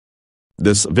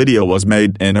This video was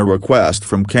made in a request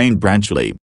from Kane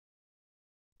Branchley.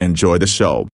 Enjoy the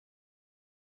show.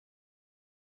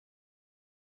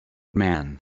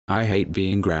 Man, I hate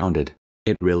being grounded.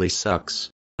 It really sucks.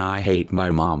 I hate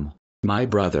my mom, my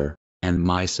brother, and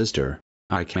my sister.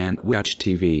 I can't watch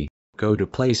TV, go to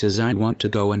places I want to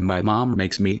go, and my mom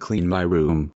makes me clean my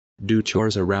room, do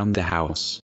chores around the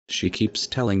house. She keeps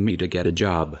telling me to get a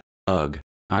job. Ugh,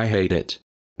 I hate it.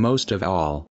 Most of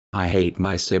all, I hate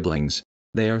my siblings.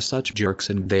 They are such jerks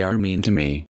and they are mean to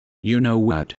me. You know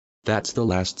what? That's the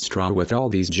last straw with all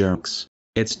these jerks.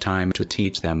 It's time to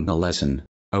teach them a lesson.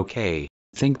 Okay,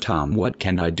 think Tom, what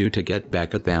can I do to get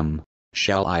back at them?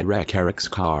 Shall I wreck Eric's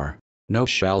car? No.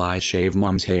 Shall I shave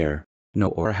Mom's hair? No.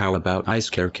 Or how about I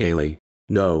scare Kaylee?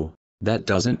 No, that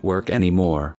doesn't work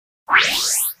anymore.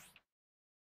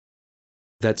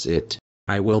 That's it.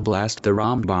 I will blast the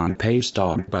Romp Bomp A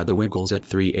Stomp by the Wiggles at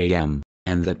 3 AM,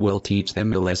 and that will teach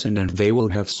them a lesson and they will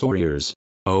have sore ears.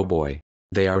 Oh boy,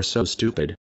 they are so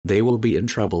stupid. They will be in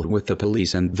trouble with the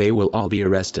police and they will all be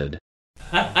arrested.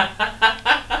 Ha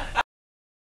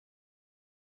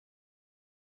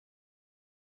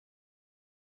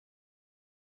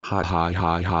ha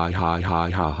ha ha ha ha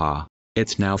ha ha.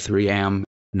 It's now 3 AM,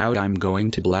 now I'm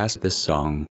going to blast this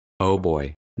song. Oh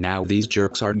boy, now these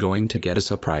jerks are going to get a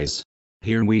surprise.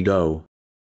 Here we go.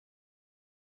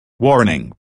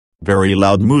 Warning. Very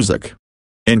loud music.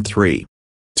 In 3,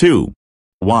 2,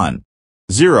 1,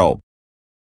 0.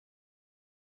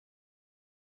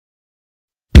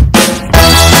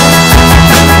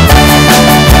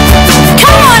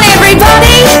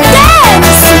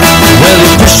 Well,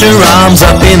 you push your arms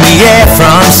up in the air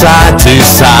from side to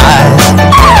side.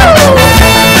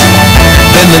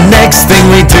 Then the next thing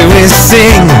we do is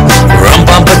sing Romp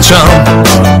Bomp A Chomp,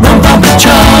 Romp Bomp A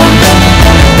Chomp.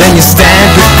 Then you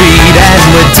stamp your feet and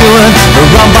we're doing a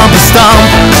Romp Bomp A Stomp.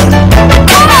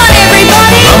 Come on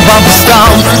everybody! Romp Bomp A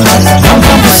Stomp, Romp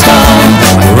Bomp A Stomp,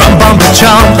 Romp Bomp A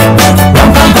Chomp,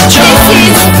 Romp Bomp A Chomp,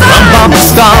 Romp Bomp A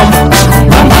Stomp,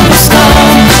 Romp Bomp A Stomp,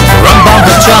 Romp Bomp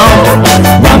A Chomp,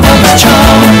 Romp Bomp A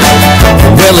Chomp.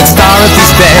 Well, it's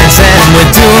Dorothy's dance and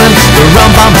we're doing the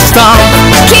Romp Bomp A Stomp.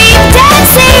 Keep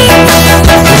dancing!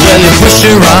 Well, you push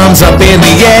your arms up in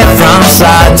the air from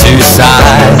side to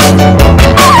side.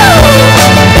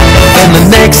 And the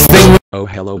next thing. Oh,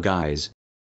 hello guys.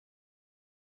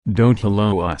 Don't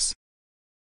hello us.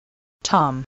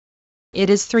 Tom. It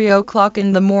is 3 o'clock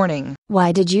in the morning.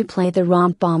 Why did you play the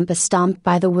Romp Bomp A Stomp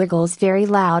by the Wiggles very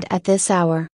loud at this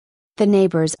hour? The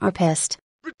neighbors are pissed.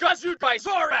 Because you guys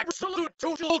are absolute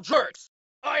total jerks!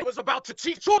 I was about to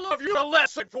teach all of you a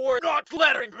lesson for not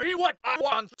letting me what I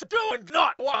want to do and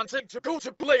not wanting to go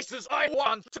to places I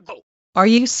want to go. Are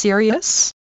you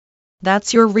serious?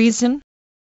 That's your reason?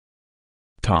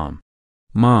 Tom.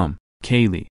 Mom,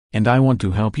 Kaylee, and I want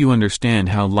to help you understand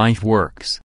how life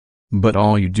works. But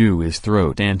all you do is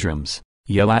throw tantrums,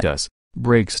 yell at us,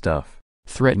 break stuff,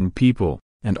 threaten people,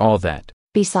 and all that.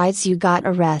 Besides, you got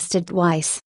arrested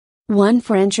twice. One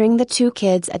for injuring the 2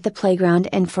 kids at the playground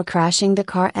and for crashing the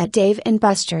car at Dave and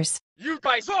Buster's. You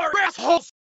guys are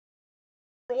assholes!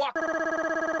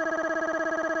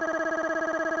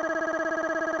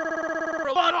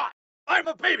 I'm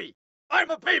a baby! I'm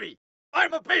a baby!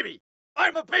 I'm a baby!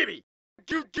 I'm a baby!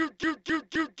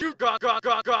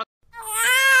 Gone.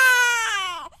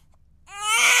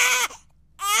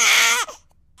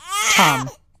 Tom.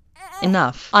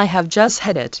 Enough. I have just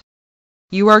had it.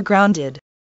 You are grounded.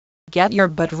 Get your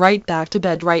butt right back to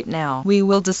bed right now. We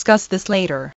will discuss this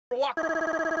later.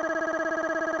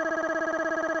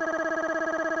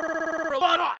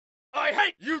 I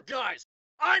hate you guys!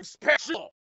 I'm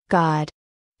special! God.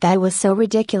 That was so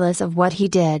ridiculous of what he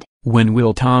did. When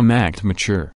will Tom act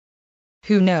mature?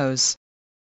 Who knows?